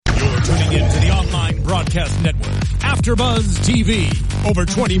You're tuning in to the online broadcast network, AfterBuzz TV. Over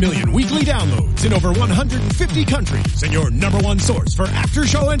 20 million weekly downloads in over 150 countries, and your number one source for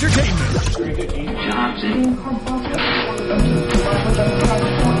after-show entertainment.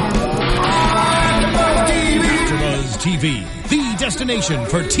 AfterBuzz TV, the destination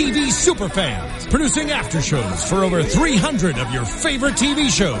for TV superfans, producing aftershows for over 300 of your favorite TV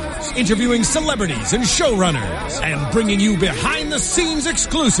shows, interviewing celebrities and showrunners, and bringing you behind-the-scenes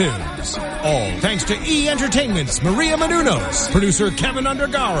exclusives. All thanks to E! Entertainment's Maria Menounos, producer Kevin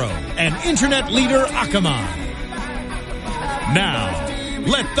Undergaro, and internet leader Akamai. Now,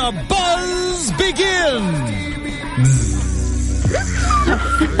 let the buzz begin!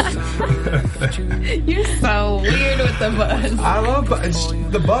 You're so weird with the buzz. I love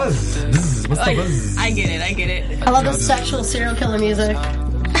the buzz. What's the buzz? I get it. I love the sexual serial killer music.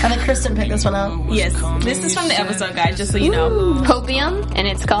 I think Kristen picked this one out. Yes, this is from the episode, guys, just so you know. Hopium, and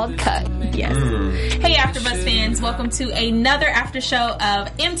it's called Cut. Yes. Hey, AfterBuzz fans, welcome to another after show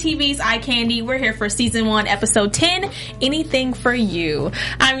of MTV's Eye Candy. We're here for season 1, episode 10, Anything for You.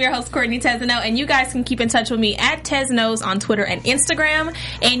 I'm your host, Courtney Tesno, and you guys can keep in touch with me at Tesnos on Twitter and Instagram,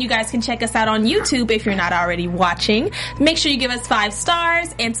 and you guys can check us out on YouTube if you're not already watching. Make sure you give us 5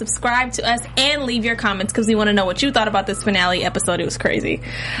 stars and subscribe to us and leave your comments because we want to know what you thought about this finale episode. It was crazy.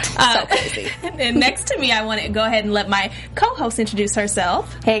 So crazy. And next to me, I want to go ahead and let my co-host introduce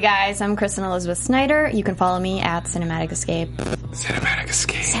herself. Hey guys, I'm Kristen Elizabeth Snyder. You can follow me at Cinematic Escape. Cinematic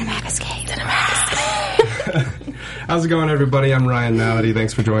Escape. Cinematic Escape. How's it going, everybody? I'm Ryan Malady.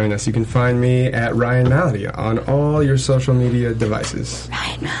 Thanks for joining us. You can find me at Ryan Malady on all your social media devices.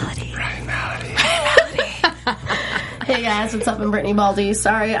 Ryan Malady. Hey guys, what's up? I'm Brittany Baldy.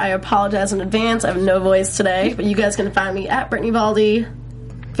 Sorry, I apologize in advance. I have no voice today, but you guys can find me at Brittany Baldy,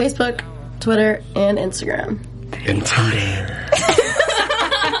 Facebook, Twitter, and Instagram. And Tinder.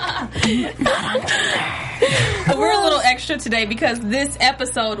 We're a little extra today because this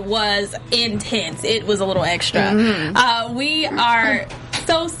episode was intense. It was a little extra. We are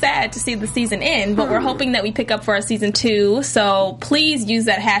so sad to see the season end, but we're hoping that we pick up for a season 2. So please use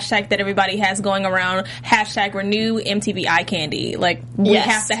that hashtag that everybody has going around, hashtag renew MTV Eye Candy. Like, we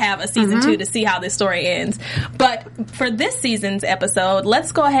have to have a season 2 to see how this story ends. But for this season's episode,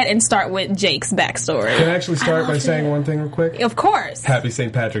 let's go ahead and start with Jake's backstory. Can I actually start by saying one thing real quick? Of course. Happy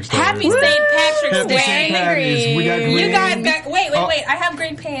St. Patrick's Day. Happy St. Patrick's Happy Day. St. Patty's. We got green. You guys got... Wait. I have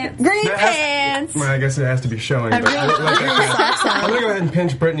green pants. Green pants. Well, I guess it has to be showing. But I'm going to go ahead and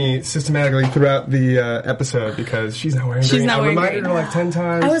pinch Brittany systematically throughout the episode because she's not wearing green. Not I wearing reminded her like 10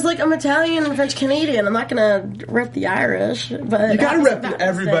 times. I was like, I'm Italian and French Canadian. I'm not gonna rep the Irish, but You got to rep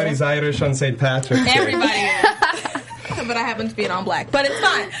everybody's Irish on St. Patrick's Day. Everybody is. But I happen to be an all black. But it's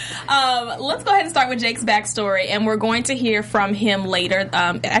fine. Let's go ahead and start with Jake's backstory, and we're going to hear from him later,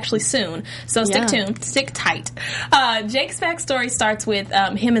 actually soon. So stick tuned, stick tight. Jake's backstory starts with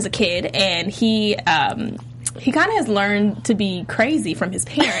him as a kid, and he kind of has learned to be crazy from his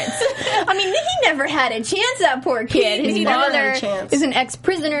parents. I mean, he never had a chance, that poor kid. His He never father had a chance. is an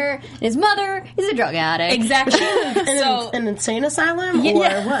ex-prisoner, and his mother is a drug addict. Exactly. An insane asylum or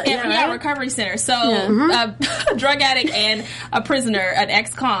what? Yeah, recovery center. So, a drug addict and a prisoner, an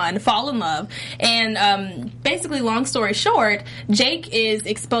ex-con, fall in love. And basically, long story short, Jake is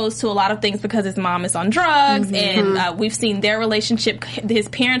exposed to a lot of things because his mom is on drugs, and we've seen their relationship, his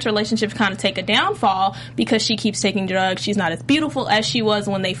parents' relationship kind of take a downfall because she keeps taking drugs. She's not as beautiful as she was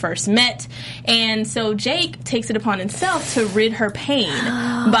when they first met. And so Jake takes it upon himself to rid her pain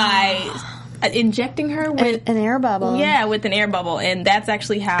by injecting her with an air bubble. Yeah, with an air bubble. And that's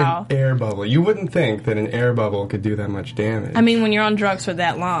actually how... An air bubble. You wouldn't think that an air bubble could do that much damage. I mean, when you're on drugs for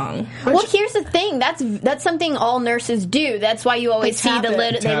that long. Well, here's the thing. That's something all nurses do. That's why you always see the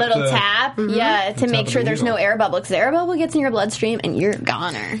little tap. Yeah, to make sure there's no air bubble. Because the air bubble gets in your bloodstream and you're a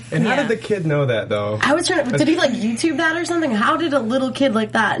goner. And how did the kid know that, though? I was trying to... Did he, like, YouTube that or something? How did a little kid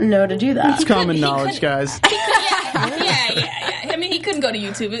like that know to do that? It's common knowledge, guys. Yeah. I mean, he couldn't go to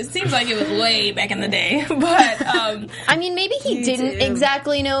YouTube. It seems like it was way back in the day. But, I mean, maybe he didn't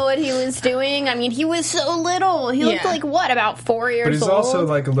exactly know what he was doing. I mean, he was so little. He looked like, what, about 4 years old? But he's also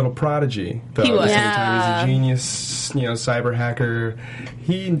like a little prodigy, though. He was. At the same time, he's a genius, cyber hacker.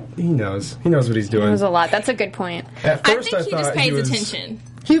 He knows. He knows what he's doing. It was a lot. That's a good point. At first, I think he just thought pays was, attention.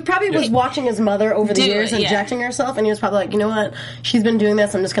 He probably was watching his mother over the years injecting herself, and he was probably like, you know what? She's been doing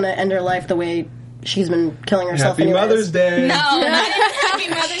this. I'm just going to end her life the way she's been killing herself. Happy Mother's Day. No, not even Happy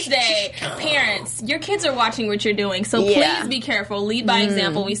Mother's Day. Parents, your kids are watching what you're doing, so please be careful. Lead by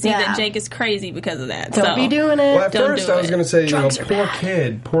example. We see that Jake is crazy because of that. Don't be doing it. Well, at first I was going to say,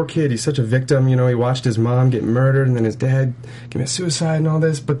 poor kid. He's such a victim. He watched his mom get murdered, and then his dad commit suicide and all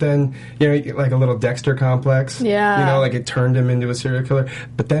this. But then, like a little Dexter complex. Yeah. Like it turned him into a serial killer.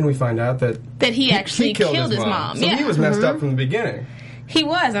 But then we find out that he actually killed his mom. So he was messed up from the beginning. He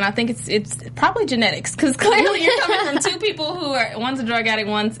was, and I think it's probably genetics, because clearly you're coming from two people who are, one's a drug addict,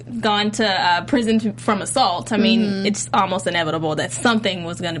 one's gone to prison from assault. I mean, it's almost inevitable that something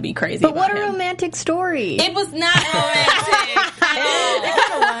was going to be crazy. But what a romantic story! It was not romantic.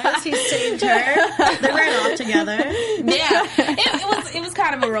 It was. He saved her. They ran off together. Yeah, it was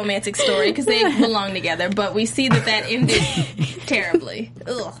kind of a romantic story because they belong together. But we see that ended terribly.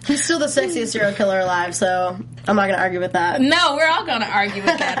 Ugh. He's still the sexiest serial killer alive, so I'm not going to argue with that. No, we're all going to argue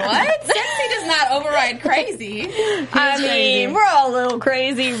with that. What? Sexy does not override crazy. I mean, we're all a little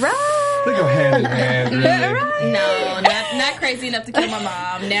crazy, right? They go hand in hand. Really. Right? No, not crazy enough to kill my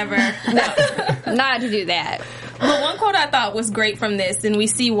mom. Never. No, not to do that. But one quote I thought was great from this, and we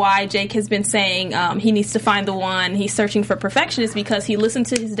see why Jake has been saying he needs to find the one, he's searching for perfection, is because he listened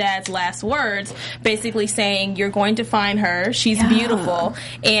to his dad's last words, basically saying, you're going to find her, she's beautiful,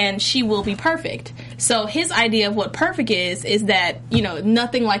 and she will be perfect. So his idea of what perfect is that,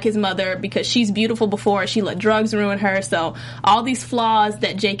 nothing like his mother, because she's beautiful before, she let drugs ruin her, so all these flaws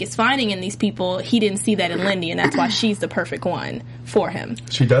that Jake is finding in these people, he didn't see that in Lindy, and that's why she's the perfect one for him.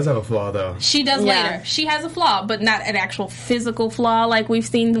 She does have a flaw, though. She does later. She has a flaw, but not an actual physical flaw like we've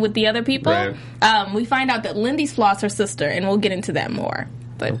seen with the other people. Right. We find out that Lindy's flaw is her sister, and we'll get into that more.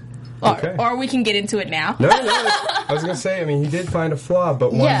 But or we can get into it now. No. I was going to say, he did find a flaw,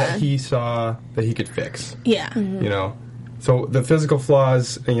 but one that he saw that he could fix. Yeah. Mm-hmm. So the physical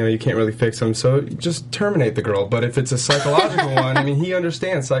flaws, you can't really fix them, so just terminate the girl. But if it's a psychological one, he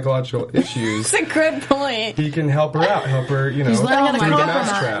understands psychological issues. That's a good point. He can help her out, He's learning how to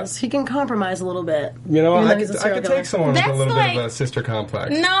compromise. He can compromise a little bit. I could take someone with a little bit of a sister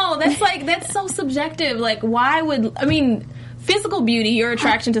complex. No, that's so subjective. Like, why would, physical beauty, your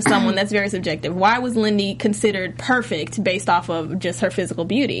attraction to someone, that's very subjective. Why was Lindy considered perfect based off of just her physical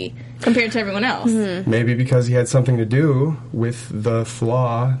beauty compared to everyone else? Mm-hmm. Maybe because he had something to do with the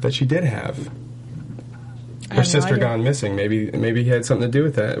flaw that she did have. Her sister gone missing. Maybe he had something to do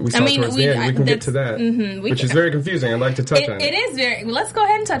with that. We saw towards the end. We can get to that, which is very confusing. I'd like to touch on it. It is very. Let's go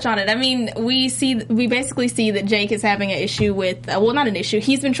ahead and touch on it. We basically see that Jake is having an issue with. Not an issue.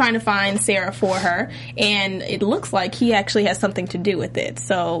 He's been trying to find Sarah for her, and it looks like he actually has something to do with it.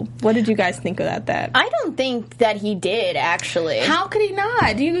 So, what did you guys think about that? I don't think that he did actually. How could he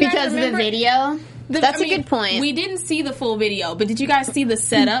not? Do you because of the video? That's a good point. We didn't see the full video, but did you guys see the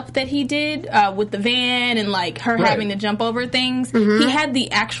setup that he did with the van and her having to jump over things? Mm-hmm. He had the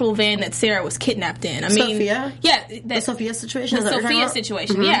actual van that Sarah was kidnapped in. Sophia? Yeah. The Sophia situation? The Sophia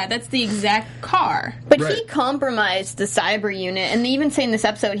situation, mm-hmm. Yeah. That's the exact car. But he compromised the cyber unit, and they even say in this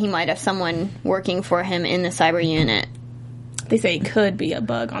episode he might have someone working for him in the cyber unit. They say it could be a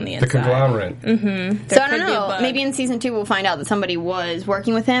bug on the inside. The conglomerate. Mm-hmm. So I don't know. Maybe in season 2 we'll find out that somebody was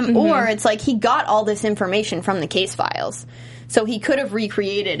working with him, or it's like he got all this information from the case files. So he could have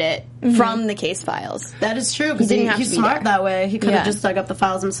recreated it from the case files. That is true, because he's smart that way. He could have just dug up the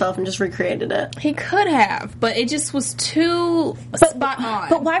files himself and just recreated it. He could have, but it just was too spot on.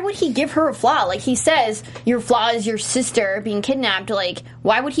 But why would he give her a flaw? Like, he says, your flaw is your sister being kidnapped. Like,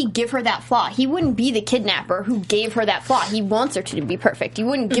 why would he give her that flaw? He wouldn't be the kidnapper who gave her that flaw. He wants her to be perfect. You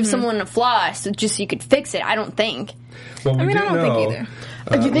wouldn't give someone a flaw just so you could fix it. I don't think. Well, I don't think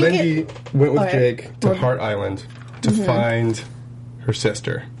either. Lindy went with Jake to Hart Island to find her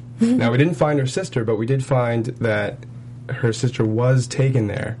sister. Now, we didn't find her sister, but we did find that her sister was taken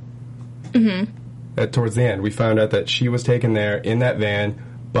there. Towards the end, we found out that she was taken there in that van,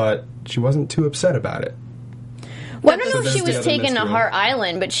 but she wasn't too upset about it. Well, I don't know if she was taken to Hart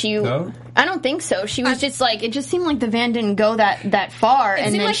Island, but No? I don't think so. She was just like, it just seemed like the van didn't go that far,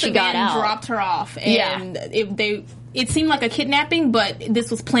 and then she got out. It seemed like the van dropped her off, and it seemed like a kidnapping, but this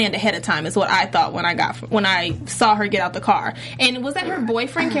was planned ahead of time, is what I thought when I saw her get out the car. And was that her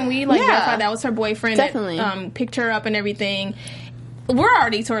boyfriend? Can we verify that was her boyfriend? Definitely. That picked her up and everything. We're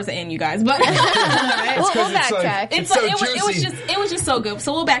already towards the end, you guys, but we'll backtrack. It was just so good.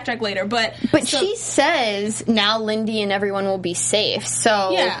 So we'll backtrack later. But she says now Lindy and everyone will be safe.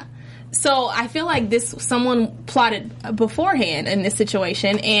 So yeah. So I feel like someone plotted beforehand in this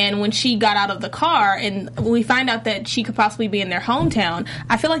situation, and when she got out of the car and we find out that she could possibly be in their hometown,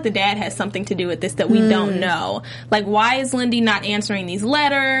 I feel like the dad has something to do with this that we don't know. Like, why is Lindy not answering these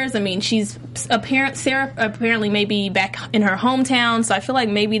letters? I mean, Sarah apparently may be back in her hometown, so I feel like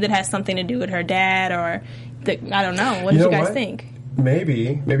maybe that has something to do with her dad, or I don't know. What did you guys think?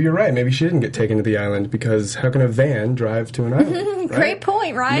 Maybe you're right. Maybe she didn't get taken to the island, because how can a van drive to an island? Right? Great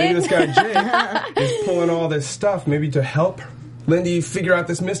point, Ryan. Maybe this guy Jake is pulling all this stuff, maybe to help Lindy figure out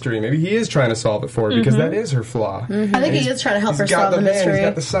this mystery. Maybe he is trying to solve it for her, because that is her flaw. I think he is trying to help her solve the mystery. He's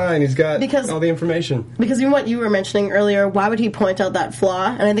got the sign. He's got all the information. Because even what you were mentioning earlier, why would he point out that flaw?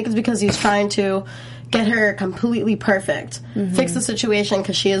 And I think it's because he's trying to get her completely perfect, fix the situation,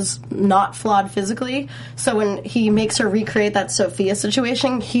 because she is not flawed physically. So when he makes her recreate that Sophia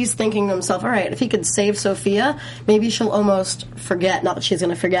situation, he's thinking to himself, all right, if he could save Sophia, maybe she'll almost forget, not that she's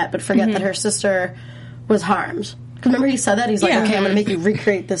going to forget, but forget that her sister was harmed. Because remember he said that? He's like, okay, I'm going to make you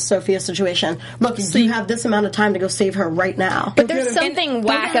recreate this Sophia situation. Look, you have this amount of time to go save her right now. But there's something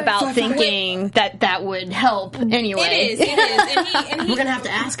whack about thinking that would help anyway. It is. And we're going to have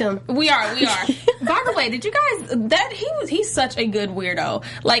to ask him. We are. By the way, did you guys, he's such a good weirdo.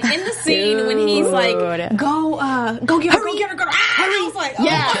 Like, in the scene when he's like, go get her, I was like, oh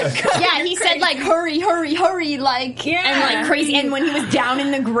my God. Yeah, he said, like, hurry, like, and like crazy. And when he was down in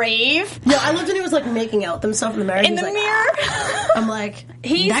the grave. Yeah, I looked and he was like making out with himself in the mirror. In the mirror? I'm like,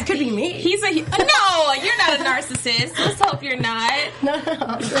 that could be me. No, you're not a narcissist. Let's hope you're not.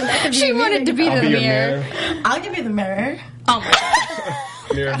 No. She wanted to be the mirror. I'll give you the mirror. Oh my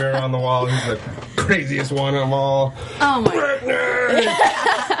God. Mirror on the wall. He's the craziest one of them all. Oh my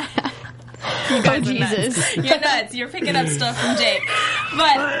God. You guys are Jesus. Nuts. You're nuts. You're picking up stuff from Jake.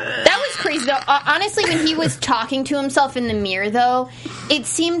 But that was crazy, though. Honestly, when he was talking to himself in the mirror, though, it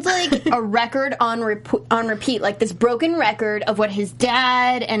seemed like a record on repeat, like this broken record of what his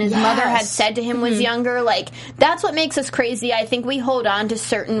dad and his mother had said to him was younger. Like, that's what makes us crazy. I think we hold on to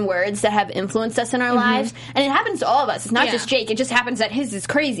certain words that have influenced us in our lives, and it happens to all of us. It's not just Jake. It just happens that his is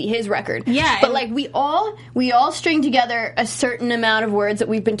crazy, his record. Yeah. But, like, we all string together a certain amount of words that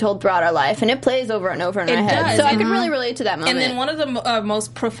we've been told throughout our life, and it plays over and over in our heads. So I could really relate to that moment. And then one of the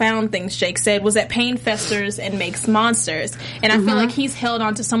most profound things Jake said was that pain festers and makes monsters. And I feel like he's held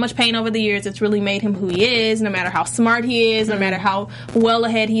on to so much pain over the years. It's really made him who he is. No matter how smart he is, no matter how well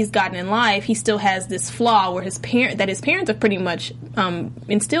ahead he's gotten in life, he still has this flaw where his parents have pretty much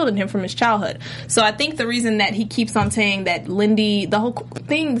instilled in him from his childhood. So I think the reason that he keeps on saying that Lindy, the whole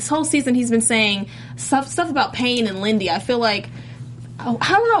thing, this whole season he's been saying stuff about pain and Lindy, I feel like, I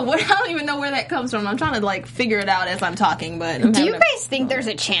don't even know where that comes from. I'm trying to, like, figure it out as I'm talking, but... Do you guys think there's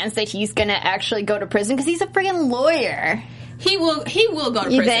a chance that he's gonna actually go to prison? Because he's a friggin' lawyer. He will go to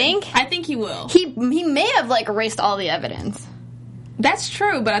prison. You think? I think he will. He may have, like, erased all the evidence. That's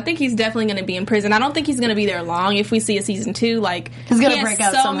true, but I think he's definitely going to be in prison. I don't think he's going to be there long. If we see a season 2, like... He's going to break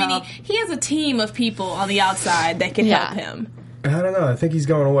out somehow. He has a team of people on the outside that can help him. I don't know. I think he's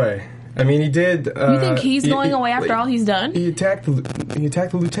going away. I mean, he did... you think he's going away after all he's done? He attacked the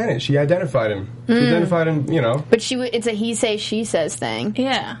lieutenant. She identified him. She identified him, you know. But it's a he say, she says thing.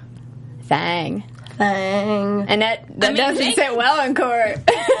 Yeah. Thang. And that doesn't sit well in court.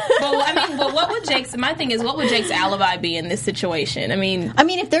 But what would Jake's... My thing is, what would Jake's alibi be in this situation? I mean,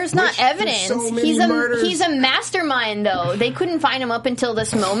 if there's not evidence... He's a mastermind, though. They couldn't find him up until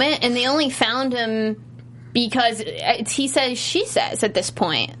this moment, and they only found him because it's he says, she says at this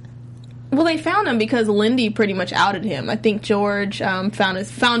point. Well, they found him because Lindy pretty much outed him. I think George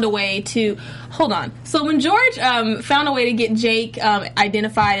found a way to... Hold on. So when George found a way to get Jake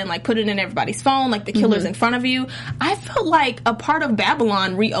identified and, like, put it in everybody's phone, like the killer's in front of you, I felt like a part of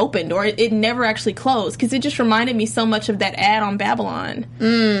Babylon reopened, or it never actually closed, because it just reminded me so much of that ad on Babylon.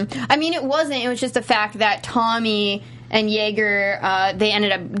 I mean, it wasn't. It was just the fact that Tommy and Yeager, they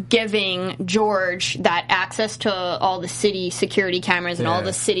ended up giving George that access to all the city security cameras and all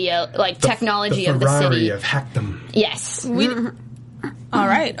the city, technology of the city. The Ferrari of Hackdom. Yes. All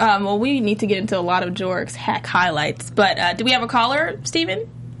right. Well, we need to get into a lot of Jorg's hack highlights. But do we have a caller, Steven?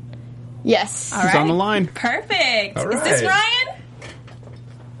 Yes. All right. He's on the line. Perfect. All right. Is this Ryan?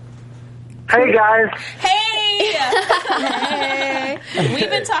 Hey, guys. Hey. Hey. We've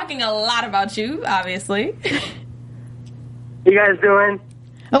been talking a lot about you, obviously. You guys doing?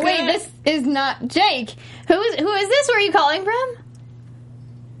 Oh, wait, this is not Jake. Who is this? Where are you calling from?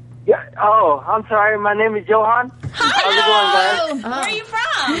 Yeah. Oh, I'm sorry. My name is Johan. Hi. How's it going, guys? Where are you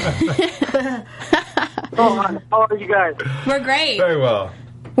from? Johan, how are you guys? We're great. Very well.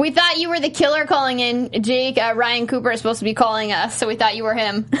 We thought you were the killer calling in. Jake, Ryan Cooper is supposed to be calling us, so we thought you were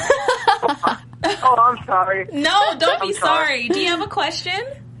him. Oh, I'm sorry. No, don't be sorry. Do you have a question?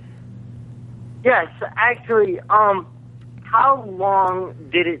 Yes, actually, how long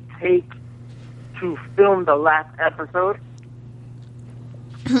did it take to film the last episode?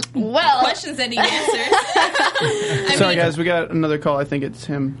 Well, Questions that need answers. Sorry, guys, we got another call. I think it's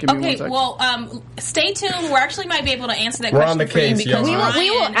him. Give me Okay, 1 second. well, stay tuned. We actually might be able to answer that We're question on the for you case, because yes. we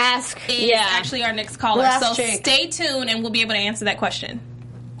will Ryan ask. is Yeah. actually our next caller. We'll ask So Jake. stay tuned, and we'll be able to answer that question.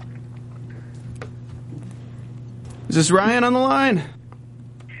 Is this Ryan on the line?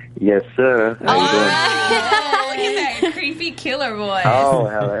 Yes, sir. How you doing? Oh, look at that creepy killer voice. Oh,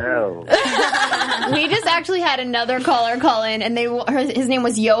 hello. We just actually had another caller call in, and his name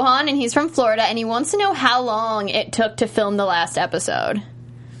was Johan, and he's from Florida, and he wants to know how long it took to film the last episode.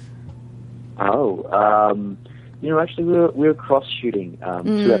 Actually, we were cross shooting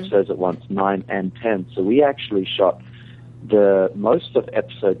 2 episodes at once, 9 and 10. So we actually shot the most of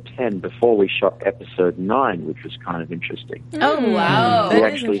episode 10 before we shot episode 9, which was kind of interesting. Oh, wow. We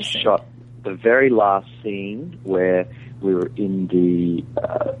actually shot the very last scene where we were in the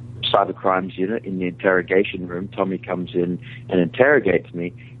cyber crimes unit in the interrogation room. Tommy comes in and interrogates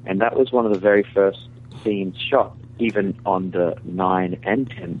me, and that was one of the very first scenes shot, even on the 9 and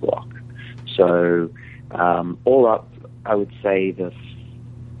 10 block. So all up, I would say and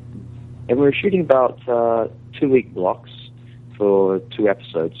we were shooting about 2-week blocks for 2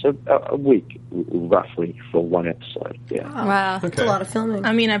 episodes, so a week roughly for 1 episode. Yeah. Wow. It's a lot of filming.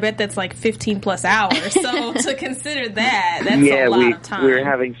 I mean, I bet that's like 15 plus hours. So to consider that's a lot of time. we were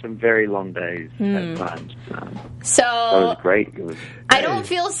having some very long days at times. So That was great. It was, I don't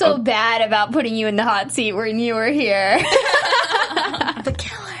feel so bad about putting you in the hot seat when you were here. The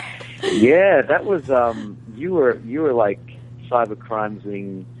killer. yeah, that was you were like cyber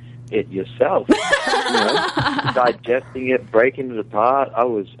crimesing it yourself, digesting it, breaking it apart. I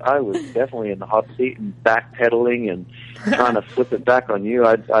was definitely in the hot seat and backpedaling and trying to flip it back on you.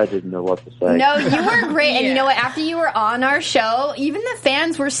 I didn't know what to say. No, you were great. And you know what? After you were on our show, even the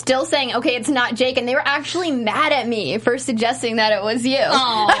fans were still saying, okay, it's not Jake. And they were actually mad at me for suggesting that it was you.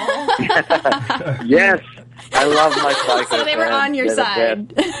 Yes. I love my psycho So they were fans. on your They're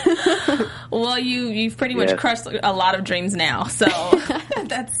the side. Well, you've pretty much crushed a lot of dreams now, so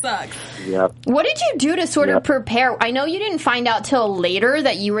that sucks. best. Yep. What did you do to sort of prepare? I know you didn't find out till later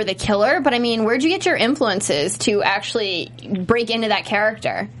that you were the killer, but I mean, where'd you get your influences to actually break into that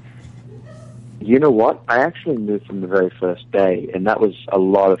character? You know what? I actually knew from the very first day, and that was a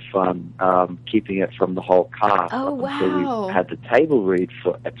lot of fun, keeping it from the whole cast. Oh, Until wow. we had the table read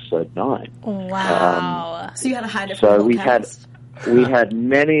for episode 9. Wow. So you had to hide it from So the whole we cast. had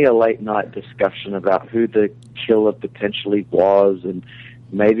many a late night discussion about who the killer potentially was, and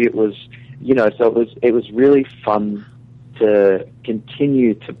maybe it was, so it was really fun to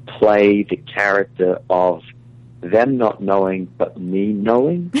continue to play the character of them not knowing but me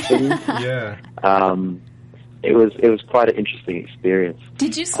knowing things. Yeah. It was quite an interesting experience.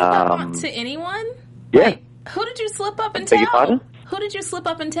 Did you slip up to anyone? Yeah. Like, who did you slip up and Beg your tell? pardon? Who did you slip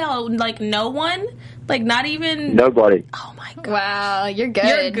up and tell? Like, no one? Like, not even... Nobody. Oh, my God. Wow, you're good.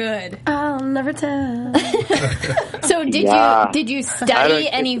 You're good. I'll never tell. So did Yeah. you I don't study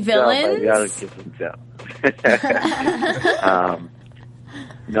any kiss and tell, villains? baby. I don't kiss and tell.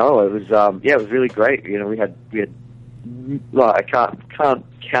 No, it was it was really great. We had well, I can't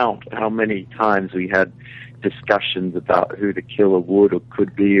count how many times we had discussions about who the killer would or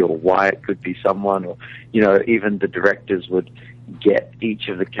could be, or why it could be someone, or even the directors would get each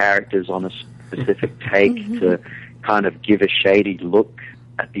of the characters on a specific take to kind of give a shady look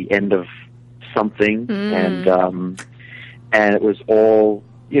at the end of something, and it was all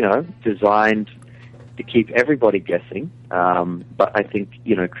designed to keep everybody guessing. But I think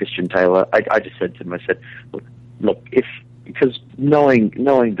Christian Taylor, I just said to him, I said, look, because knowing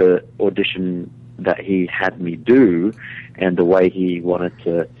the audition that he had me do and the way he wanted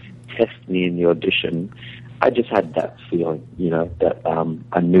to test me in the audition, I just had that feeling, that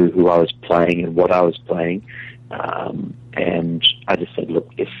I knew who I was playing and what I was playing. And I just said, look,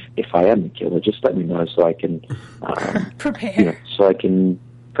 if I am the killer, just let me know so I can Prepare. so I can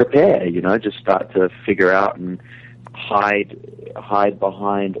prepare. Just start to figure out and hide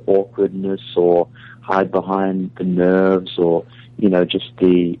behind awkwardness, or hide behind the nerves, or just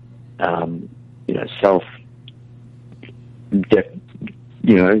the self,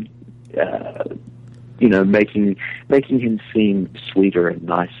 making him seem sweeter and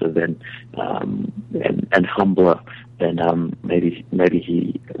nicer than and humbler than maybe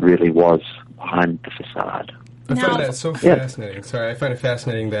he really was behind the facade. I find that so fascinating. Sorry, I find it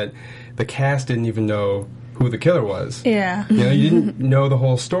fascinating that the cast didn't even know who the killer was. Yeah. You know, you didn't know the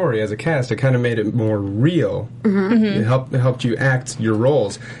whole story as a cast. It kind of made it more real. It helped you act your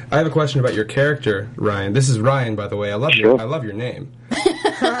roles. I have a question about your character, Ryan. This is Ryan, by the way. I love your name.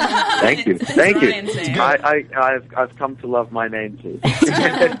 Thank you. Thank you. I've come to love my name too.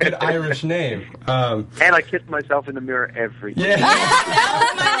 It's a good Irish name. And I kiss myself in the mirror every day. Yeah. That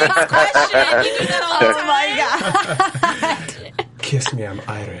was my next question. You do that all the time. Oh my god. Kiss me, I'm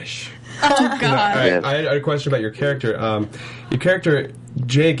Irish. Oh, God. I had a question about your character. Your character,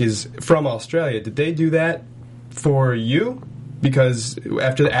 Jake, is from Australia. Did they do that for you? Because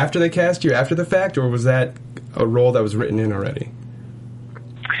after they cast you, after the fact, or was that a role that was written in already?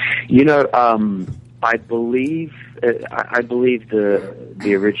 You know, I believe the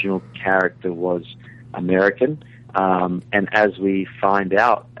original character was American, and as we found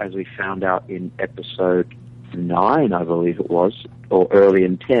out in episode 9, I believe it was, or early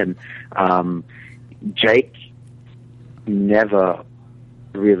in 10, Jake never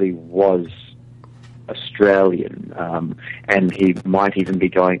really was Australian, and he might even be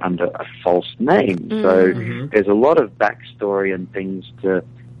going under a false name. So there's a lot of backstory and things to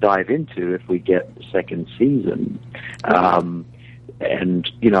dive into if we get the second season.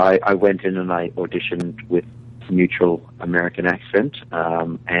 And, you know, I went in and I auditioned with neutral American accent,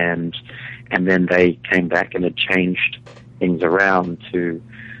 and then they came back and had changed things around to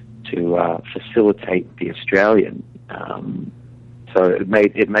facilitate the Australian. So it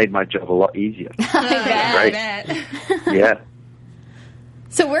made my job a lot easier. I bet. Yeah.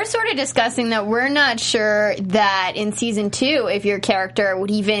 So we're sort of discussing that we're not sure that in season 2 if your character would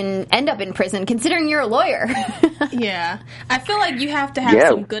even end up in prison, considering you're a lawyer. Yeah. I feel like you have to have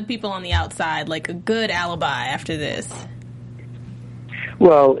some good people on the outside, like a good alibi after this.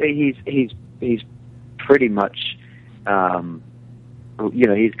 Well, he's pretty much, you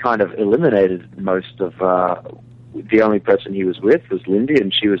know, he's kind of eliminated most of. The only person he was with was Lindy,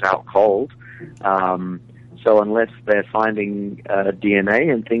 and she was out cold. So unless they're finding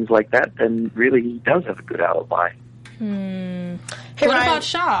DNA and things like that, then really he does have a good alibi. Hey, what Ryan. about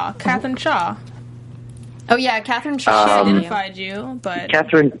Shaw? Catherine Shaw. Oh yeah, Catherine Shaw Identified you, but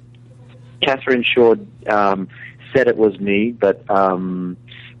Catherine Shaw said it was me, but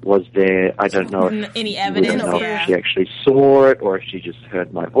was there? I don't know if any evidence. We don't know if she actually saw it, or if she just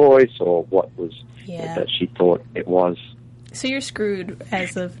heard my voice, or what was that she thought it was. So you're screwed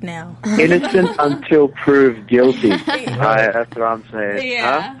as of now. Innocent until proved guilty. That's what I'm saying.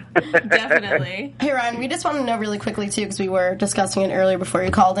 Yeah, definitely. Hey, Ryan, we just want to know really quickly, too, because we were discussing it earlier before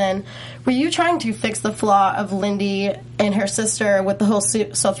you called in. Were you trying to fix the flaw of Lindy and her sister with the whole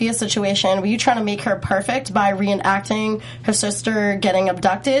Sophia situation? Were you trying to make her perfect by reenacting her sister getting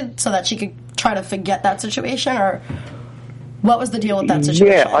abducted so that she could try to forget that situation? Or what was the deal with that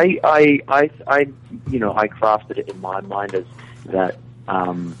situation? Yeah, I crafted it in my mind as that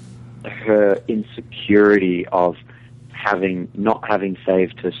her insecurity of not having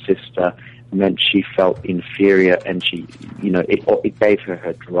saved her sister meant she felt inferior, and she, you know, it gave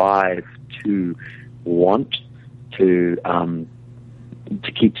her drive to want to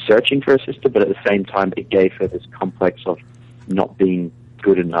keep searching for her sister, but at the same time it gave her this complex of not being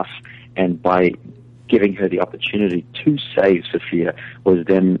good enough, and by giving her the opportunity to save Sophia was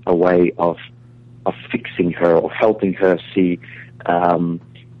then a way of fixing her or helping her see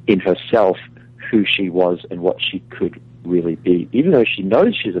in herself who she was and what she could really be. Even though she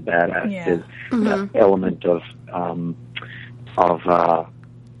knows she's a badass, there's that element of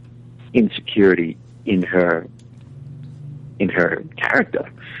insecurity in her character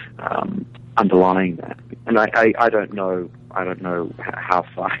underlying that. And I don't know how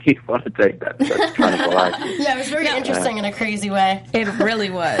far you want to take that. That's kind of what I think. Yeah, it was very interesting in a crazy way. It really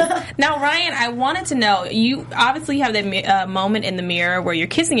was. Now, Ryan, I wanted to know, you obviously have that moment in the mirror where you're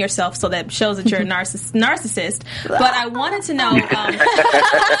kissing yourself, so that shows that you're a narcissist. But I wanted to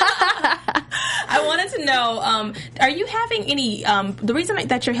know, are you having any, the reason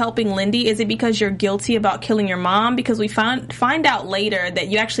that you're helping Lindy, is it because you're guilty about killing your mom? Because we find out later that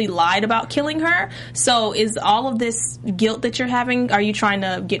you actually lied about killing her. So is all of this guilt that you're having, are you trying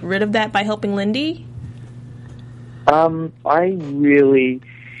to get rid of that by helping Lindy? I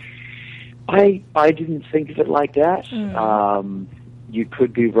didn't think of it like that. You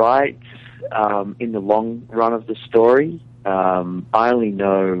could be right in the long run of the story. I only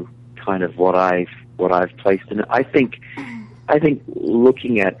know kind of what I've placed in it. I think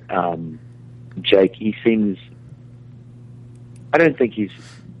looking at Jake, I don't think he's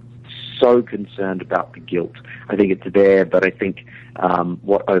so concerned about the guilt. I think it's there, but I think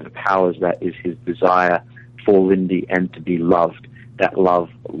what overpowers that is his desire for Lindy and to be loved. That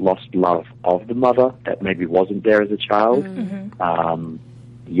lost love of the mother that maybe wasn't there as a child. Mm-hmm.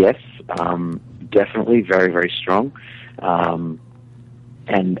 Yes, definitely very, very strong. And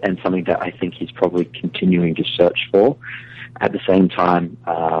something that I think he's probably continuing to search for. At the same time,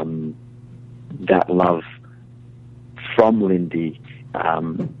 that love from Lindy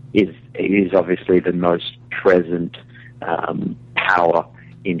is obviously the most present power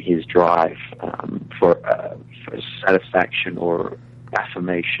in his drive for satisfaction or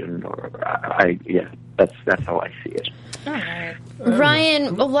affirmation, or that's how I see it. All right.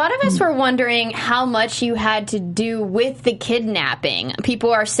 Ryan, a lot of us were wondering how much you had to do with the kidnapping.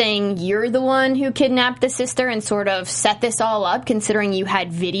 People are saying you're the one who kidnapped the sister and sort of set this all up, considering you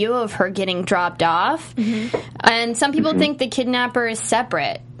had video of her getting dropped off. Mm-hmm. And some people think the kidnapper is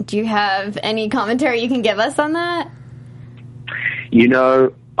separate. Do you have any commentary you can give us on that? You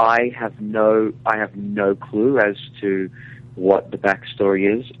know, I have no clue as to what the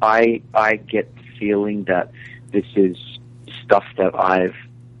backstory is. I get the feeling that this is stuff that I've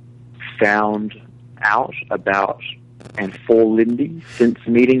found out about and for Lindy since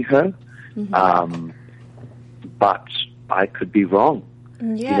meeting her. Mm-hmm. But I could be wrong.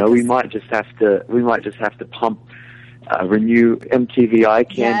 Yeah, you know, we might just have to pump renew MTV Eye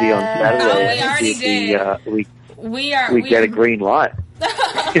Candy on Saturday. We already did. We get a green light.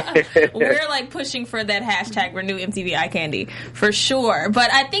 We're like pushing for that hashtag renew MTV Eye Candy for sure.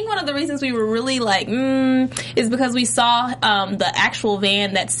 But I think one of the reasons we were really like is because we saw the actual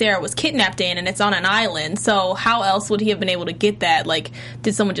van that Sarah was kidnapped in, and it's on an island. So how else would he have been able to get that? Like,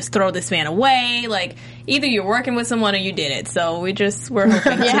 did someone just throw this van away? Like, either you're working with someone or you did it. So we're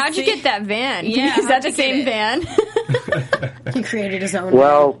hoping. Yeah, how'd you get that van? Yeah, is that the same van? He created his own.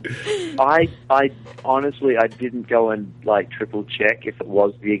 Well, I honestly I didn't go and like triple check if it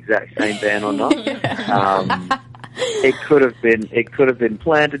was the exact same van or not. It could have been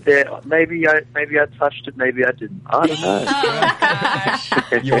planted there. Maybe I touched it. Maybe I didn't. I don't know. Oh gosh,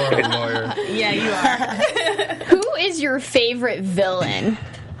 You are a lawyer. Yeah, you are. Who is your favorite villain?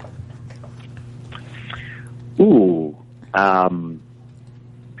 Ooh, I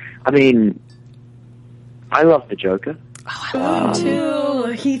mean, I love the Joker. Too.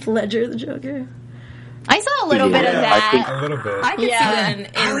 Heath Ledger, the Joker. I saw a little bit of that. A little bit. I can see that in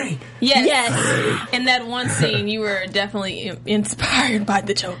Hurry. Yes. In that one scene, you were definitely inspired by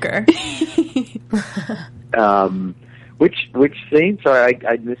the Joker. Which scene? Sorry,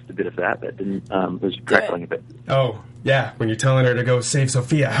 I missed a bit of that. That didn't was crackling a bit. Oh, yeah, when you're telling her to go save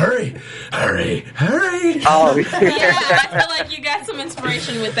Sophia. Hurry! Hurry! Hurry! Oh, Yeah, I feel like you got some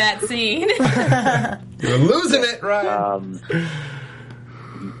inspiration with that scene. You're losing it, Ryan.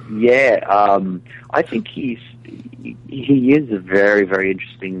 I think he is a very, very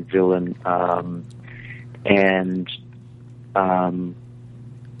interesting villain,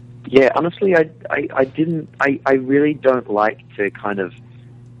 honestly, I really don't like to kind of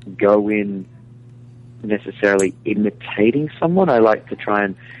go in necessarily imitating someone. I like to try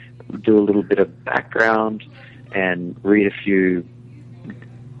and do a little bit of background and read a few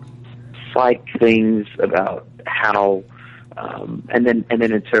psych things about how, and then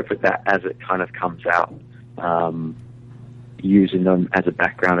interpret that as it kind of comes out, using them as a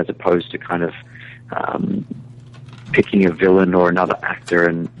background as opposed to kind of picking a villain or another actor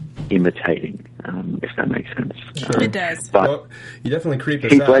and imitating, if that makes sense. Sure. It does. But well, you definitely creep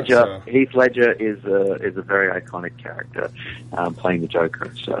us Heath out. Ledger, So. Heath Ledger is a very iconic character, playing the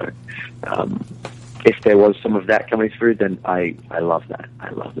Joker. So, if there was some of that coming through, then I love that. I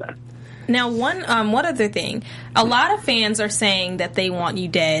love that. Now, one other thing. A lot of fans are saying that they want you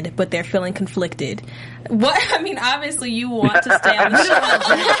dead, but they're feeling conflicted. Obviously you want to stay on the show.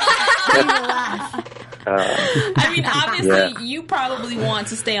 Obviously you probably want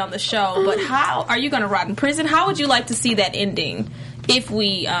to stay on the show, but how are you going to rot in prison? How would you like to see that ending? If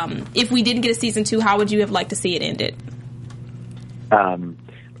we didn't get a season 2, how would you have liked to see it ended?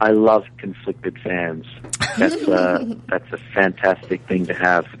 I love conflicted fans. That's a fantastic thing to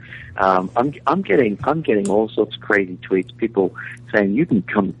have. I'm getting all sorts of crazy tweets. People saying you can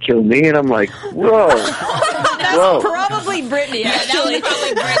come kill me, and I'm like, whoa, whoa. Probably Brittany. Yeah, that was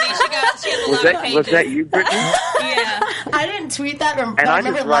probably Brittany. She has a lot of pages. Was that you, Brittany? Yeah. I didn't tweet that, but And I I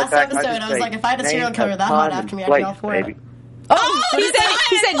remember just last write back, episode, I was like, if I had a serial killer that hot after me, I'd be all for it. Oh, he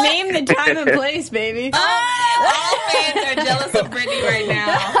said name the time and place, baby. All fans are jealous of Brittany right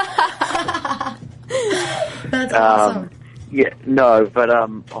now. That's awesome. Yeah, no, but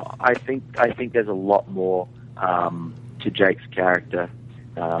I think there's a lot more to Jake's character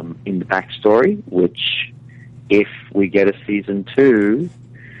in the backstory, which if we get a season 2,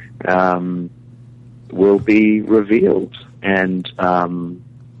 will be revealed. And,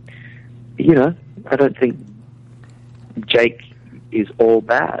 you know, I don't think Jake is all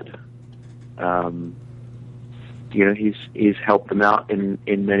bad. You know, he's helped them out in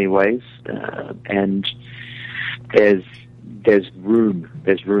many ways, and there's room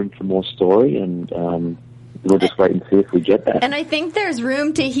for more story, and we'll just wait and see if we get that. And I think there's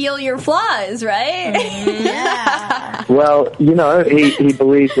room to heal your flaws, right? Yeah. Well, you know, he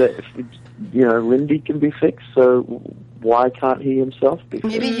believes that, you know, Lindy can be fixed, so why can't he himself be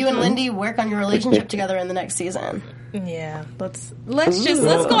fixed? Maybe you and Lindy work on your relationship together in the next season. Yeah, let's go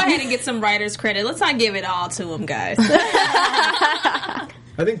ahead and get some writers credit. Let's not give it all to him, guys. I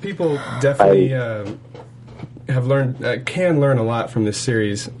think people definitely have learned, can learn a lot from this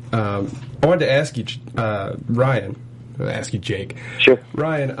series. I wanted to ask you, Ryan, ask you, Jake. Sure.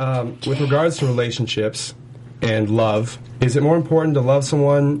 Ryan, with regards to relationships and love, is it more important to love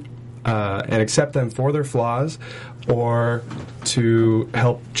someone and accept them for their flaws, or to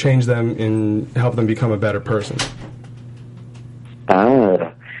help change them and help them become a better person?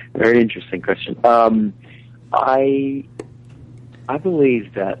 Very interesting question. I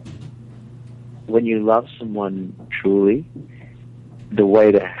believe that when you love someone truly, the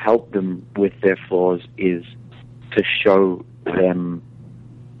way to help them with their flaws is to show them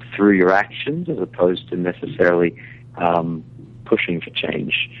through your actions as opposed to necessarily pushing for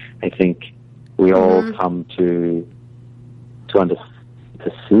change. I think we all come to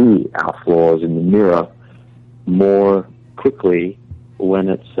see our flaws in the mirror more quickly when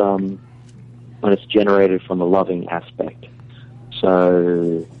it's generated from a loving aspect.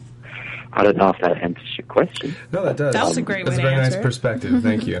 So I don't know if that answers your question. No, that does. That was a great way to That's a very answer nice it. perspective.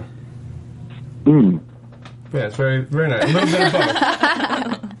 Thank you. Yeah, it's very, very nice. A little bit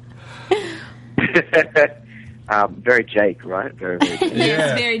of both. Very Jake, right? Very, very Jake.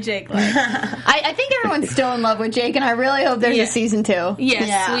 Yes, very Jake-like. I think everyone's still in love with Jake, and I really hope there's a season 2. Yes,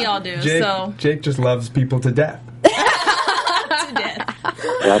 Yeah. we all do. Jake just loves people to death. To death.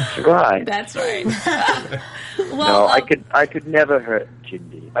 That's right. That's right. No, Well, I could never hurt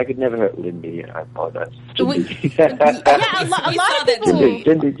Jindy. I could never hurt Lindy. I apologize. Jindy. Yeah, a lot of people.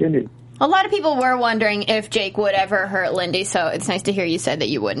 Jindy. A lot of people were wondering if Jake would ever hurt Lindy, so it's nice to hear you said that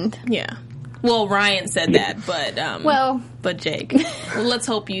you wouldn't. yeah. Well, Ryan said that, but but Jake. Well, let's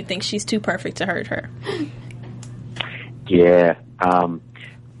hope you think she's too perfect to hurt her. Yeah.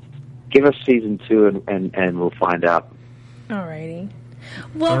 Give us season 2 and we'll find out. Alrighty.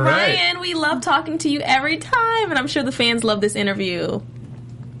 Well, All right. Ryan, we love talking to you every time, and I'm sure the fans love this interview.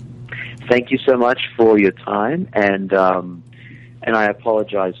 Thank you so much for your time, and I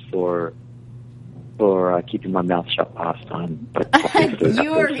apologize for keeping my mouth shut last time. But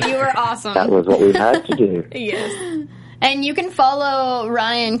You were awesome. that was what we had to do. Yes. And you can follow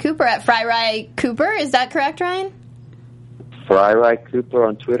Ryan Cooper at Fry Cooper. Is that correct, Ryan? Fry Cooper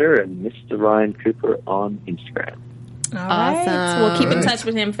on Twitter and Mr. Ryan Cooper on Instagram. All right. Awesome. We'll keep in touch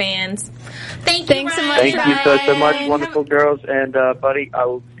with him, fans. Thanks so much, Thank you so much, Ryan. wonderful girls, and buddy, I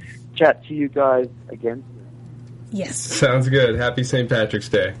will chat to you guys again. Yes. Sounds good. Happy St. Patrick's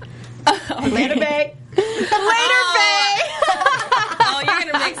Day. Later, babe. Later, Faye! Oh, you're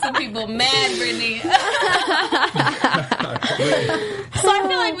going to make some people mad, Brittany. So I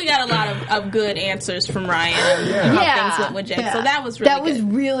feel like we got a lot of good answers from Ryan on how Yeah. things went with Jake. Yeah. So that was really That was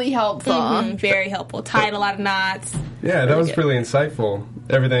good. really helpful. Very helpful. Tied a lot of knots. Yeah, that was good. really insightful.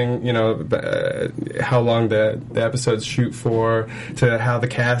 Everything, you know, how long the episodes shoot for, to how the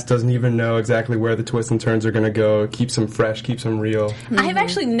cast doesn't even know exactly where the twists and turns are going to go. Keeps them fresh, keeps them real. I've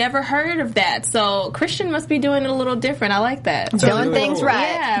actually never heard of that. So Christian must be doing it a little different. I like that. Doing really things cool. right.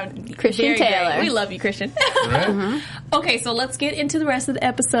 Yeah, Christian very great. Taylor. We love you, Christian. Right? Okay, so let's get into the rest of the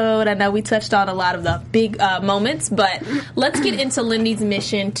episode. I know we touched on a lot of the big moments, but let's get into Lindy's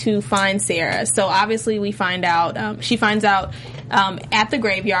mission to find Sarah. So obviously we find out, she finds out at the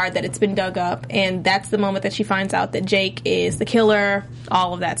graveyard that it's been dug up, and that's the moment that she finds out that Jake is the killer,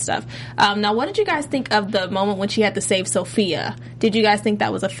 all of that stuff. Now, what did you guys think of the moment when she had to save Sophia? Did you guys think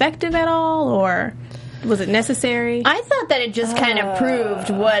that was effective at all, or was it necessary? I thought that it just kind of proved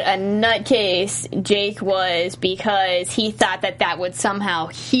what a nutcase Jake was, because he thought that would somehow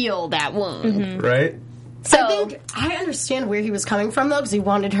heal that wound. Right? So I think I understand where he was coming from, though, because he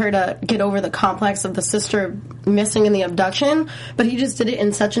wanted her to get over the complex of the sister missing in the abduction, but he just did it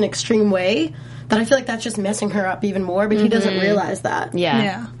in such an extreme way that I feel like that's just messing her up even more, but he doesn't realize that.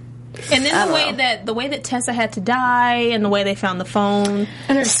 yeah. And then the way that Tessa had to die, and the way they found the phone,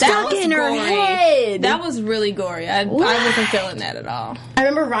 And her Stuck in her head. That was really gory. I wasn't feeling that at all. I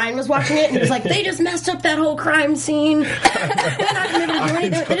remember Ryan was watching it, and he was like, they just messed up that whole crime scene. They're not going to do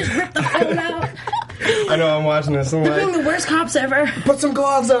anything. They just ripped the phone out. know I'm watching this. I'm They're being like, the worst cops ever. put some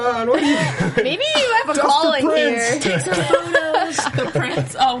gloves on. What are you? Maybe you have a Dust the calling prints. here. Take some photos. The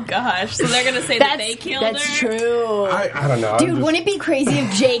prince. Oh gosh. So they're gonna say that they killed her. That's true. I don't know. Dude, wouldn't it be crazy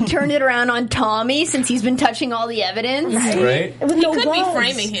if Jake turned it around on Tommy since he's been touching all the evidence? Right? With He no could be gloves.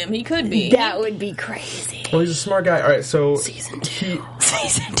 framing him. He could be. That would be crazy. Well, he's a smart guy. All right, so Season 2.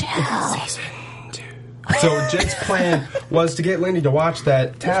 Season 2. So Jake's plan was to get Lindy to watch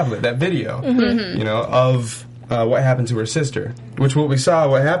that tablet, that video, you know, of what happened to her sister. Which what we saw,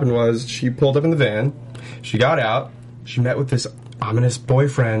 what happened was she pulled up in the van, she got out, she met with this ominous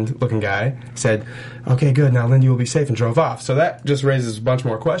boyfriend-looking guy, said, okay, good, now Lindy will be safe, and drove off. So that just raises a bunch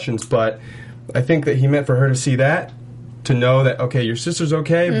more questions, but I think that he meant for her to see that, to know that, okay, your sister's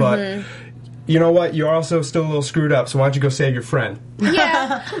okay, but you know what, you're also still a little screwed up, so why don't you go save your friend?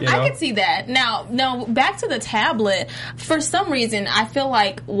 Yeah, You know? I could see that. Now, back to the tablet. For some reason, I feel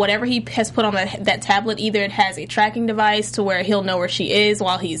like whatever he has put on that tablet, either it has a tracking device to where he'll know where she is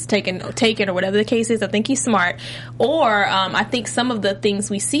while he's taken or whatever the case is. I think he's smart. Or I think some of the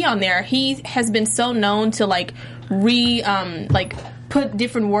things we see on there, he has been so known to put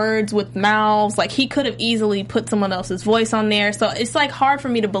different words with mouths. Like, he could have easily put someone else's voice on there. So it's like hard for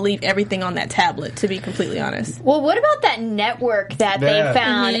me to believe everything on that tablet, to be completely honest. Well, what about that network that they Yeah.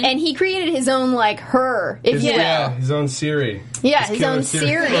 found? And he created his own, like, her, if you will. Yeah, his own Siri. Yeah, his killer own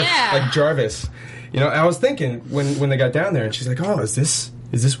Siri. Or, Yeah. like Jarvis. You know, I was thinking when they got down there, and she's like, "Oh, is this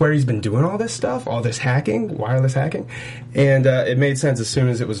where he's been doing all this stuff, all this hacking, wireless hacking?" And it made sense as soon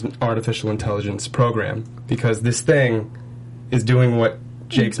as it was an artificial intelligence program, because this thing is doing what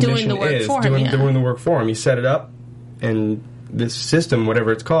Jake's Doing mission the work is, for him, yeah. doing the work for him. He set it up, and this system,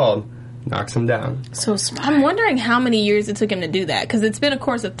 whatever it's called, knocks him down. So smart. I'm wondering how many years it took him to do that, because it's been a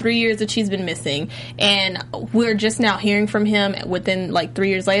course of 3 years that she's been missing, and we're just now hearing from him within like 3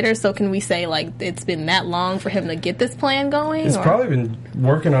 years later. So can we say like it's been that long for him to get this plan going? He's or? probably been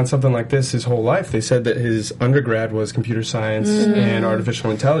working on something like this his whole life. They said that his undergrad was computer science and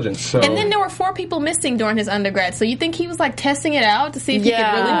artificial intelligence. So And then there were 4 people missing during his undergrad. So you think he was like testing it out to see if he could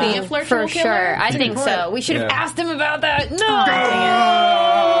really be a for virtual sure. killer? I think so. We should have Yeah. asked him about that. No.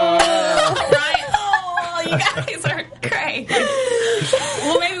 Right? Oh, you guys are great.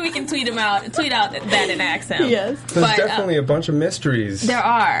 Well, maybe we can tweet out that and ask him. Yes. there's But, definitely a bunch of mysteries. There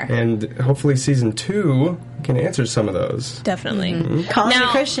are. And hopefully season 2 can answer some of those. Definitely. Calling Now-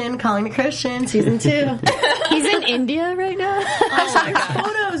 me Christian, season 2. He's in India right now. I saw his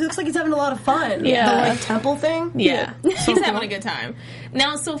photos. It looks like he's having a lot of fun. Yeah. The like temple thing. Yeah. He's having a good time.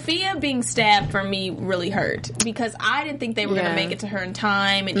 Now, Sophia being stabbed for me really hurt, because I didn't think they were going to Yeah. make it to her in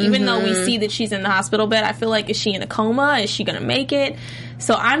time. And even though we see that she's in the hospital bed, I feel like, is she in a coma? Is she going to make it?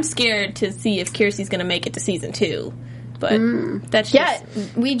 So I'm scared to see if Kiersey's going to make it to season 2. But that's just... Yeah,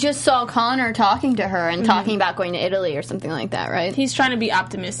 we just saw Connor talking to her and talking about going to Italy or something like that, right? He's trying to be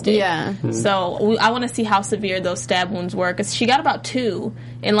optimistic. Yeah. So I want to see how severe those stab wounds were, because she got about 2,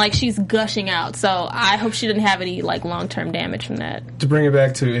 and like she's gushing out. So I hope she didn't have any like long-term damage from that. To bring it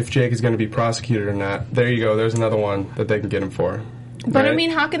back to if Jake is going to be prosecuted or not, there you go. There's another one that they can get him for. But I Right?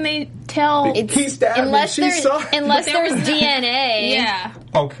 mean, how can they tell? He stabbed Unless me. She there's saw it. unless But there there's was no- DNA. Yeah.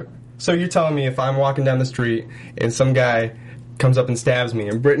 Okay. So you're telling me if I'm walking down the street and some guy comes up and stabs me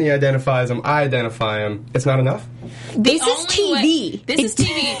and Brittany identifies him, I identify him, it's not enough? This is only TV. This is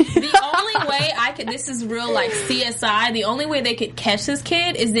TV. The only way I could, this is real like CSI, the only way they could catch this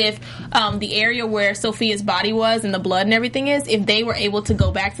kid is if the area where Sophia's body was and the blood and everything is, if they were able to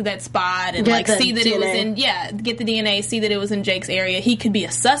go back to that spot and Get like the see that it was DNA. in, get the DNA, see that it was in Jake's area, he could be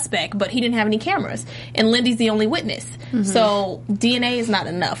a suspect, but he didn't have any cameras. And Lindy's the only witness. So DNA is not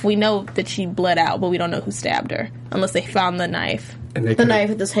enough. We know that she bled out, but we don't know who stabbed her unless they found the knife. And they The knife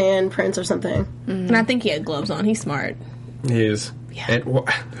with his hand prints or something. And I think he had gloves on. He's smart. He is. And,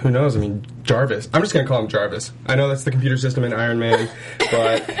 who knows? I mean, Jarvis. I'm just going to call him Jarvis. I know that's the computer system in Iron Man,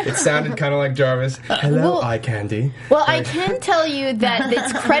 but it sounded kind of like Jarvis. Hello, well- eye candy. Well, I can tell you that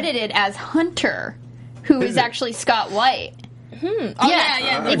it's credited as Hunter, who is actually Scott White. Oh,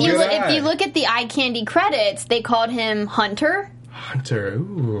 yeah. If Good you look at the eye candy credits, they called him Hunter. Hunter.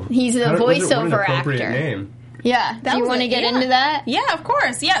 Ooh. He's a What an voiceover appropriate actor. name. Yeah. Do you was want to it, get yeah. into that? Yeah, of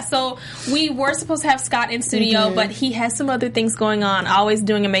course. Yeah, so we were supposed to have Scott in studio, but he has some other things going on, always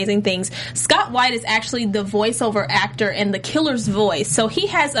doing amazing things. Scott White is actually the voiceover actor and the killer's voice, so he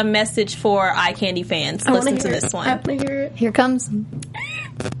has a message for Eye Candy fans. Listen to this I one. want to hear it. Here comes.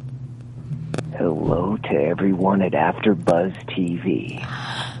 Hello to everyone at AfterBuzz TV.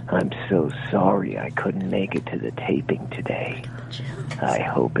 I'm so sorry I couldn't make it to the taping today. I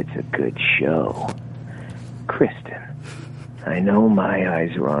hope it's a good show. Kristen, I know my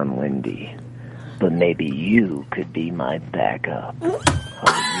eyes are on Lindy, but maybe you could be my backup. Are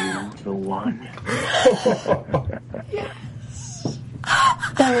you the one?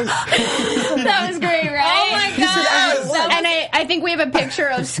 That was great, right? Oh my god! And I think we have a picture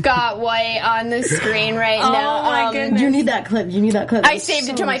of Scott White on the screen right now. Oh my goodness! You need that clip. I saved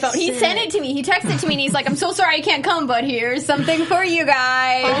it to my phone. He sent it to me. He texted it to me, and he's like, "I'm so sorry I can't come, but here's something for you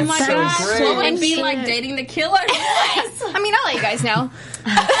guys." Oh my gosh! great. What would it be like dating the killer? I mean, I'll let you guys know.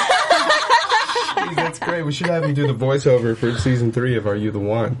 That's great. We should have you do the voiceover for season 3 of Are You the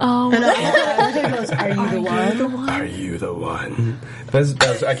One? Oh, are you the one? Are you the one?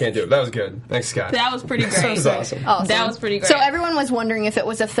 I can't do it. That was good. Thanks, Scott. That was pretty great. That was awesome. That was pretty great. So everyone was wondering if it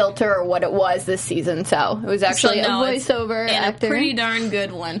was a filter or what it was this season. So it was actually a voiceover and actor. a pretty darn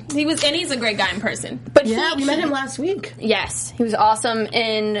good one. He's a great guy in person. But we met him last week. Yes, he was awesome,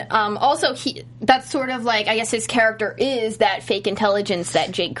 and also that's sort of like, I guess his character is that fake intelligence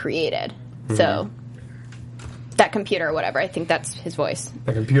that Jake created. Mm-hmm. So that computer or whatever, I think that's his voice.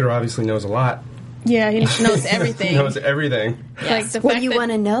 The computer obviously knows a lot. Yeah, he knows everything. He knows everything. Yes. Like the what fact do you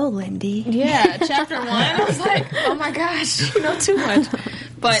want to know, Lindy? Yeah, chapter 1, I was like, oh my gosh, you know too much.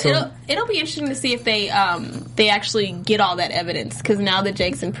 But it'll be interesting to see if they actually get all that evidence, because now that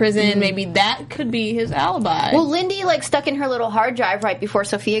Jake's in prison, maybe that could be his alibi. Well, Lindy stuck in her little hard drive right before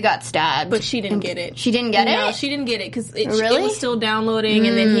Sophia got stabbed, but she didn't get it. She didn't get it. No, she didn't get it because it really? was still downloading,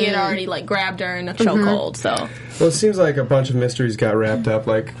 and then he had already grabbed her in a chokehold. So, well, it seems like a bunch of mysteries got wrapped up,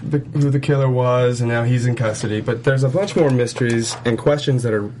 like who the killer was, and now he's in custody. But there's a bunch more mysteries and questions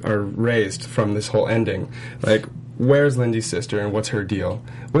that are raised from this whole ending, like, where's Lindy's sister and what's her deal?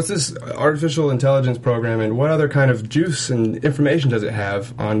 What's this artificial intelligence program, and what other kind of juice and information does it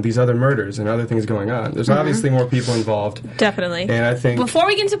have on these other murders and other things going on? There's obviously more people involved. Definitely. And I think... Before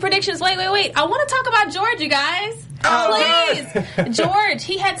we get into predictions, wait. I want to talk about George, you guys. Please. George,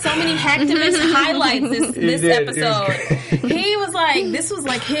 he had so many hacktivist highlights this episode. He was like, this was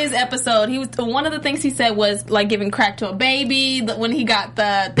like his episode. He was one of the things he said was like giving crack to a baby when he got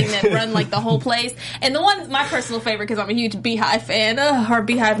the thing that run like the whole place. And the one, my personal favorite, because I'm a huge Beehive fan, or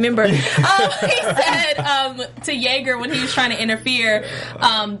Beehive member, he said to Yeager when he was trying to interfere,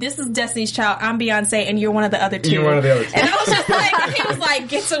 this is Destiny's Child, I'm Beyonce, and you're one of the other two. You're one of the other two. And I was just like, he was like,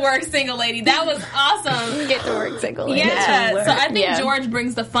 get to work, single lady. That was awesome. Get to work, single lady. Yeah. So I think George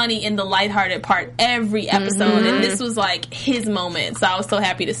brings the funny and the lighthearted part every episode, and this was like his moment. So I was so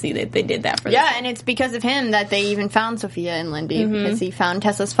happy to see that they did that for this. Yeah, and it's because of him that they even found Sophia and Lindy, because he found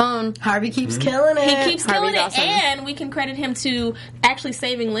Tessa's phone. Harvey keeps killing it. He keeps killing Harvey's it, awesome. and we can credit him to actually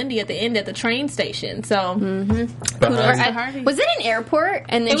saving Lindy at the end at the train station. So kudos to Harvey. Was it an airport?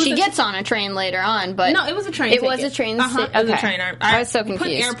 And then she gets on a train later on, but no, it was a train. It was a train. It was a train. I was so confused.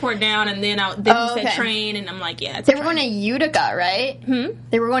 Put airport down, and then he said train, and I'm like, yeah, it's they were going to Utica, right?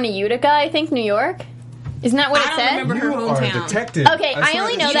 They were going to Utica, I think, New York. Isn't that what it said? I don't remember her hometown. You are a detective. Okay, I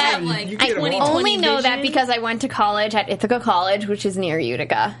only know that. I only know that because I went to college at Ithaca College, which is near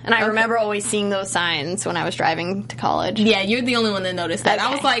Utica, and I remember always seeing those signs when I was driving to college. Yeah, you're the only one that noticed that. Okay.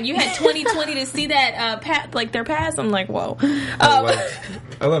 I was like, you had 2020 to see that their pass. I'm like, whoa.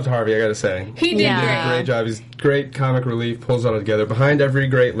 I loved Harvey, I gotta say. He did He did a great job. He's great comic relief, pulls it all together. Behind every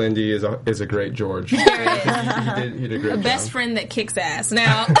great Lindy is a great George. he did a great job. Best friend that kicks ass.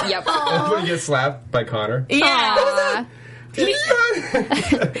 Now, Yep. When he gets slapped by Connor. Yeah. He's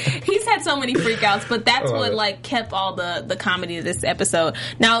had so many freakouts, but that's what kept all the comedy of this episode.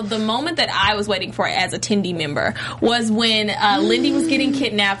 Now, the moment that I was waiting for as a Tindy member was when Lindy was getting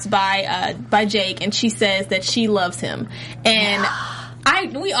kidnapped by Jake, and she says that she loves him, and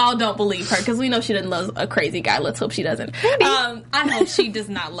we all don't believe her because we know she doesn't love a crazy guy. Let's hope she doesn't. I hope she does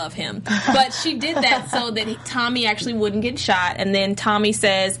not love him. But she did that so that Tommy actually wouldn't get shot. And then Tommy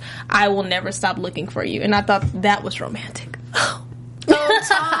says, I will never stop looking for you. And I thought that was romantic. Oh,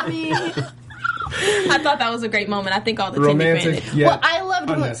 Tommy. I thought that was a great moment. I think all the romantic, Tindy yeah, I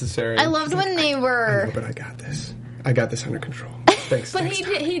loved unnecessary. I loved when they were. But I got this. I got this under control. Thanks. But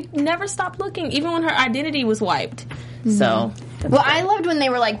he never stopped looking, even when her identity was wiped. So. Well, I loved when they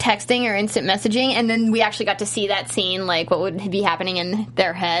were texting or instant messaging, and then we actually got to see that scene, what would be happening in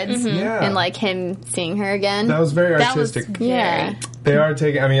their heads, and him seeing her again. That was very artistic. Yeah. They are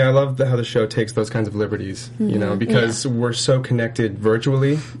taking. I mean, I love how the show takes those kinds of liberties. Because we're so connected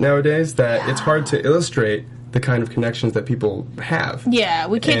virtually nowadays that it's hard to illustrate the kind of connections that people have. Yeah,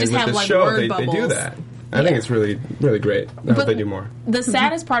 we can't just have word bubbles. They do that. I think it's really, really great. I hope they do more. The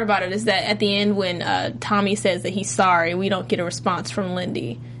saddest part about it is that at the end when Tommy says that he's sorry, we don't get a response from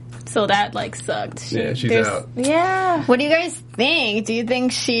Lindy. So that like sucked. She's out. Yeah. What do you guys think? Do you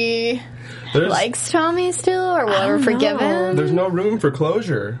think she likes Tommy still, or will her forgive him? There's no room for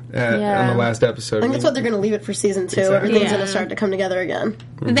closure on the last episode. I think that's what they're going to leave it for season 2. Exactly. Everything's going to start to come together again.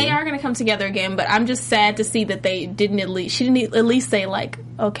 Mm-hmm. They are going to come together again, but I'm just sad to see that she didn't at least say like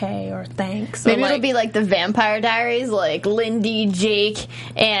okay or thanks. Maybe or, it'll be like the Vampire Diaries, like Lindy, Jake,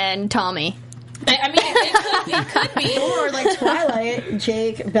 and Tommy. I mean, it could be. Or like Twilight,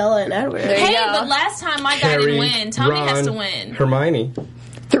 Jake, Bella, and Edward. Hey, but last time my guy didn't win. Tommy has to win. Hermione.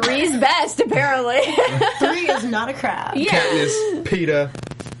 3's best, apparently. 3 is not a crab. Yeah. Katniss, Peeta.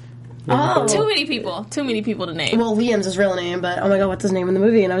 Oh. Too many people to name. Well, Liam's his real name, but oh my god, what's his name in the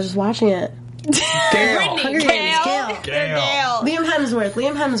movie? And I was just watching it. Gale. Gale. Liam Hemsworth.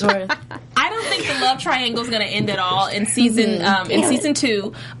 I don't think the love triangle is going to end at all in season season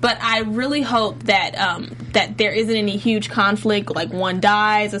 2, but I really hope that that there isn't any huge conflict, like one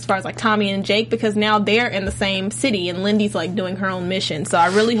dies as far as like Tommy and Jake, because now they're in the same city and Lindy's like doing her own mission. So I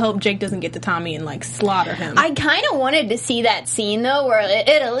really hope Jake doesn't get to Tommy and like slaughter him. I kind of wanted to see that scene though, where it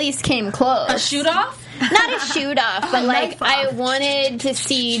at least came close. A shoot off. Not a shoot-off, but, like, I wanted to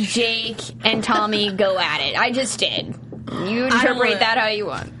see Jake and Tommy go at it. I just did. You interpret that how you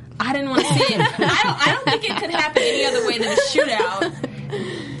want. I didn't want to see it. I don't think it could happen any other way than a shootout.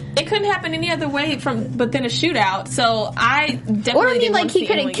 It couldn't happen any other way but than a shootout, so I definitely Or, I mean, didn't like, want to he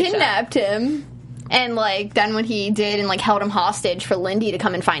could have kidnapped him. And, like, done what he did and, like, held him hostage for Lindy to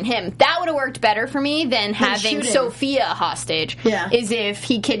come and find him. That would have worked better for me than having Sophia hostage. Yeah. Is if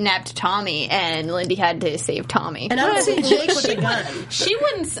he kidnapped Tommy and Lindy had to save Tommy. And I don't see Jake with a gun. She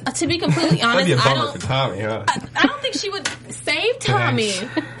wouldn't, to be completely honest, That'd be a bummer for Tommy, huh? I don't think she would save Tommy.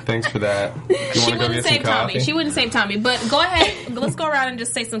 Thanks for that. She wouldn't save Tommy. She wouldn't save Tommy. But go ahead. Let's go around and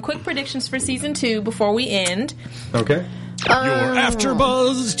just say some quick predictions for season 2 before we end. Okay. Your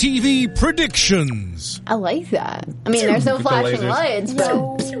AfterBuzz TV predictions. I like that. I mean, there's no flashing lights,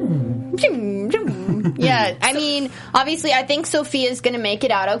 but... Yeah, I mean, obviously, I think Sophia's going to make it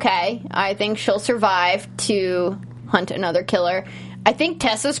out okay. I think she'll survive to hunt another killer. I think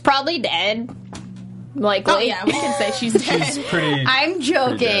Tessa's probably dead. Likely. Oh, yeah, we can say she's dead. She's pretty... I'm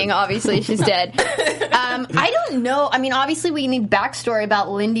joking. Obviously, she's dead. I don't know. I mean, obviously, we need backstory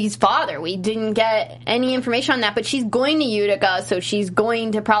about Lindy's father. We didn't get any information on that, but she's going to Utica, so she's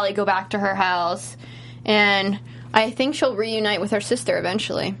going to probably go back to her house. And I think she'll reunite with her sister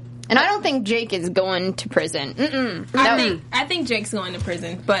eventually. And I don't think Jake is going to prison. I think Jake's going to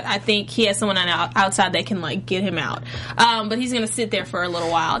prison, but I think he has someone outside that can like get him out. But he's going to sit there for a little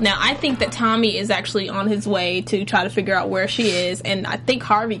while. Now, I think that Tommy is actually on his way to try to figure out where she is, and I think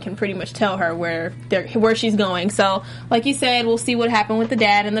Harvey can pretty much tell her where she's going. So, like you said, we'll see what happened with the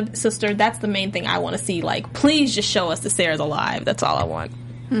dad and the sister. That's the main thing I want to see. Like, please just show us that Sarah's alive. That's all I want.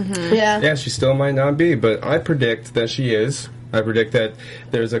 Mm-hmm. Yeah, she still might not be, but I predict that she is. I predict that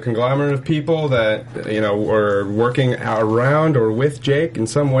there's a conglomerate of people that, are working around or with Jake in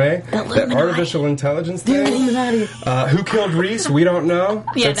some way. That artificial intelligence thing. Who killed Reese? We don't know.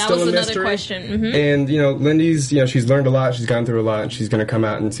 Yeah, That's that still was a another mystery. question. Mm-hmm. And, Lindy's, she's learned a lot. She's gone through a lot. And she's going to come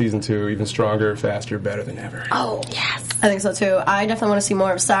out in season 2 even stronger, faster, better than ever. Oh, yes. I think so, too. I definitely want to see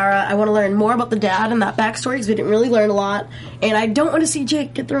more of Sarah. I want to learn more about the dad and that backstory because we didn't really learn a lot. And I don't want to see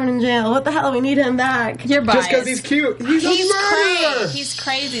Jake get thrown in jail. What the hell? We need him back. You're biased. Just because he's cute. He's crazy. He's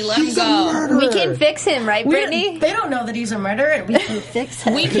crazy. Let him go. We can fix him, right, Brittany? They don't know that he's a murderer, and we can fix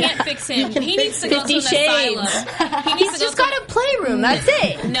him. We can't fix him. He needs to go to an asylum. He's just got a playroom. That's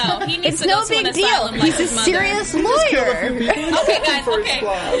it. No, he needs It's to no go to an big deal. asylum like He's a his mother. serious lawyer. Okay, guys. Okay.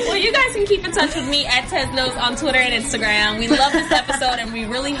 Well, you guys can keep in touch with me at Tesnos on Twitter and Instagram. We love this episode, and we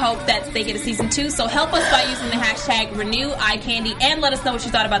really hope that they get a season 2. So help us by using the hashtag RenewEyeCandy, and let us know what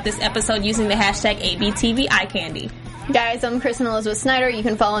you thought about this episode using the hashtag ABTVEyeCandy. Guys, I'm Kristen Elizabeth Snyder. You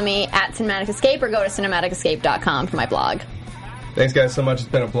can follow me at Cinematic Escape or go to cinematicescape.com for my blog. Thanks, guys, so much. It's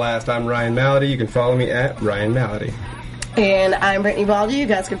been a blast. I'm Ryan Malady. You can follow me at Ryan Malady. And I'm Brittany Baldy. You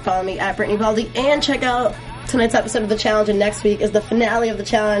guys can follow me at Brittany Baldy. And check out tonight's episode of The Challenge. And next week is the finale of The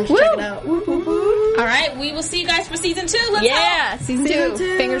Challenge. Woo! Check it out. Woo, woo, woo. All right, we will see you guys for season 2. Let's go. Season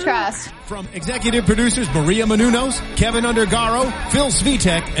 2. Fingers crossed. From executive producers Maria Menounos, Kevin Undergaro, Phil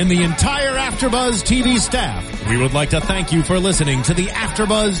Svitek, and the entire AfterBuzz TV staff, we would like to thank you for listening to the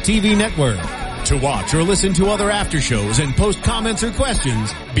AfterBuzz TV network. To watch or listen to other after shows and post comments or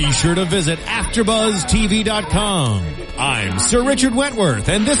questions, be sure to visit AfterBuzzTV.com. I'm Sir Richard Wentworth,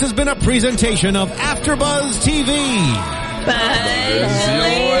 and this has been a presentation of AfterBuzz TV.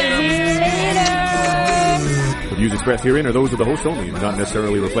 The views expressed herein are those of the host only and do not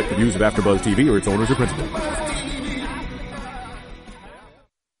necessarily reflect the views of AfterBuzz TV or its owners or principals.